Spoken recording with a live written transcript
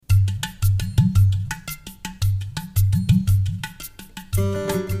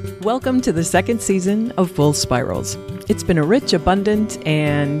Welcome to the second season of Full Spirals. It's been a rich, abundant,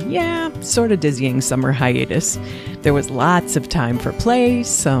 and sort of dizzying summer hiatus. There was lots of time for play,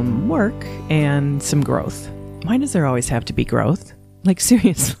 some work, and some growth. Why does there always have to be growth? Like,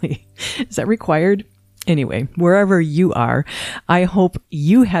 seriously, is that required? Anyway, wherever you are, I hope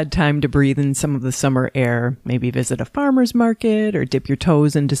you had time to breathe in some of the summer air, maybe visit a farmer's market or dip your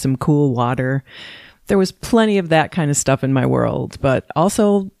toes into some cool water. There was plenty of that kind of stuff in my world, but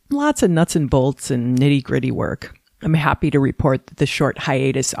also lots of nuts and bolts and nitty-gritty work. I'm happy to report that the short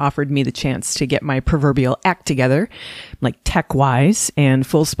hiatus offered me the chance to get my proverbial act together, like tech-wise, and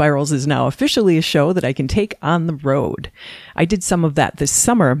Full Spirals is now officially a show that I can take on the road. I did some of that this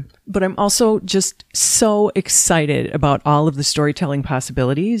summer, but I'm also just so excited about all of the storytelling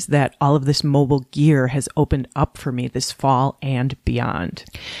possibilities that all of this mobile gear has opened up for me this fall and beyond.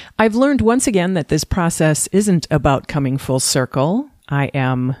 I've learned once again that this process isn't about coming full circle. I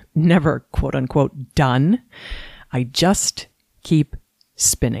am never, quote unquote, done. I just keep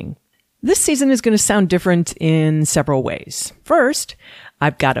spinning. This season is going to sound different in several ways. First,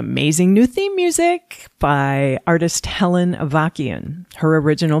 I've got amazing new theme music by artist Helen Avakian. Her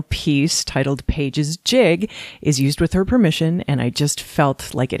original piece, titled Paige's Jig, is used with her permission, and I just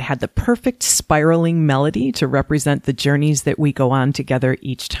felt like it had the perfect spiraling melody to represent the journeys that we go on together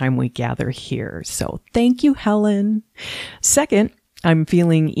each time we gather here. So thank you, Helen. Second, I'm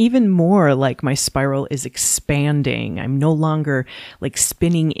feeling even more like my spiral is expanding. I'm no longer like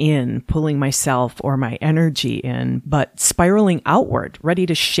spinning in, pulling myself or my energy in, but spiraling outward, ready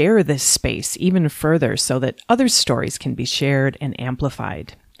to share this space even further so that other stories can be shared and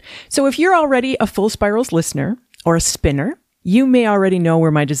amplified. So if you're already a Full Spirals listener or a spinner, you may already know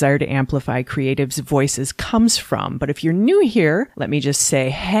where my desire to amplify creatives' voices comes from. But if you're new here, let me just say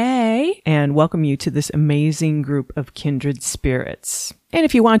hey and welcome you to this amazing group of kindred spirits. And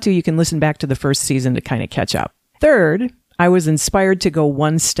if you want to, you can listen back to the first season to kind of catch up. Third, I was inspired to go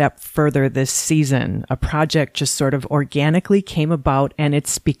one step further this season. A project just sort of organically came about and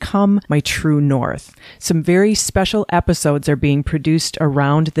it's become my true north. Some very special episodes are being produced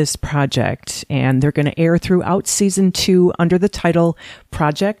around this project and they're going to air throughout season 2 under the title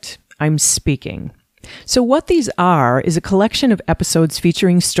Project I'm Speaking. So what these are is a collection of episodes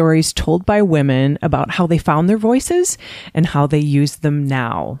featuring stories told by women about how they found their voices and how they use them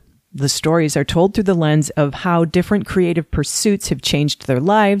now. The stories are told through the lens of how different creative pursuits have changed their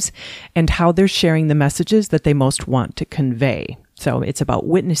lives and how they're sharing the messages that they most want to convey. So it's about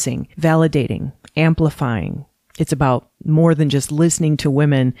witnessing, validating, amplifying. It's about more than just listening to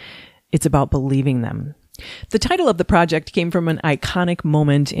women. It's about believing them. The title of the project came from an iconic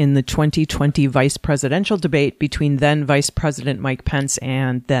moment in the 2020 vice presidential debate between then Vice President Mike Pence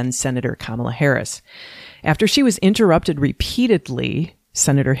and then Senator Kamala Harris. After she was interrupted repeatedly,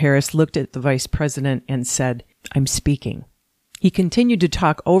 Senator Harris looked at the vice president and said, "I'm speaking." He continued to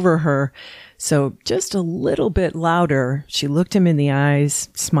talk over her, so just a little bit louder, she looked him in the eyes,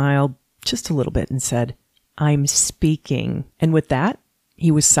 smiled just a little bit and said, "I'm speaking." And with that, he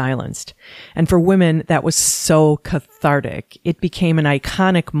was silenced. And for women, that was so cathartic. It became an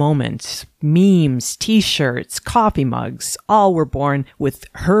iconic moment. Memes, t-shirts, coffee mugs, all were born with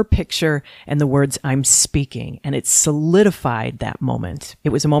her picture and the words, "I'm speaking." And it solidified that moment. It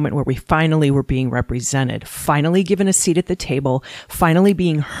was a moment where we finally were being represented, finally given a seat at the table, finally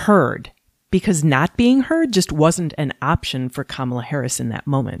being heard. Because not being heard just wasn't an option for Kamala Harris in that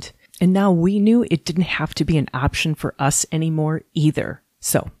moment. And now we knew it didn't have to be an option for us anymore either.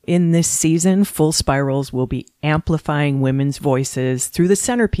 So, in this season, Full Spirals will be amplifying women's voices through the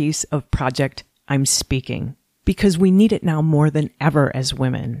centerpiece of Project I'm Speaking. Because we need it now more than ever as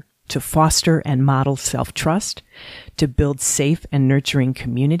women to foster and model self-trust, to build safe and nurturing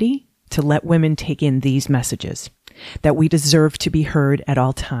community, to let women take in these messages. That we deserve to be heard at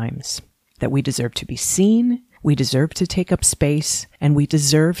all times. That we deserve to be seen, we deserve to take up space, and we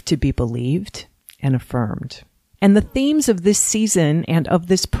deserve to be believed and affirmed. And the themes of this season and of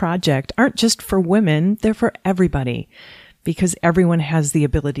this project aren't just for women, they're for everybody. Because everyone has the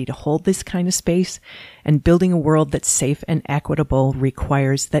ability to hold this kind of space, and building a world that's safe and equitable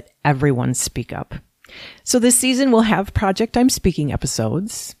requires that everyone speak up. So this season will have Project I'm Speaking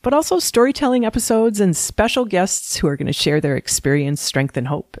episodes, but also storytelling episodes and special guests who are going to share their experience, strength, and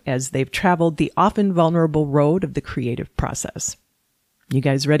hope as they've traveled the often vulnerable road of the creative process. You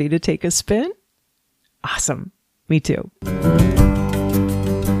guys ready to take a spin? Awesome. Me too.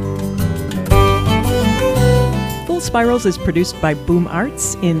 Full Spirals is produced by Boom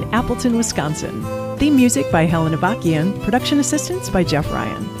Arts in Appleton, Wisconsin. Theme music by Helen Avakian, production assistance by Jeff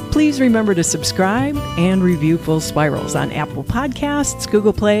Ryan. Please remember to subscribe and review Full Spirals on Apple Podcasts,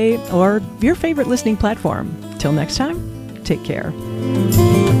 Google Play, or your favorite listening platform. Till next time, take care.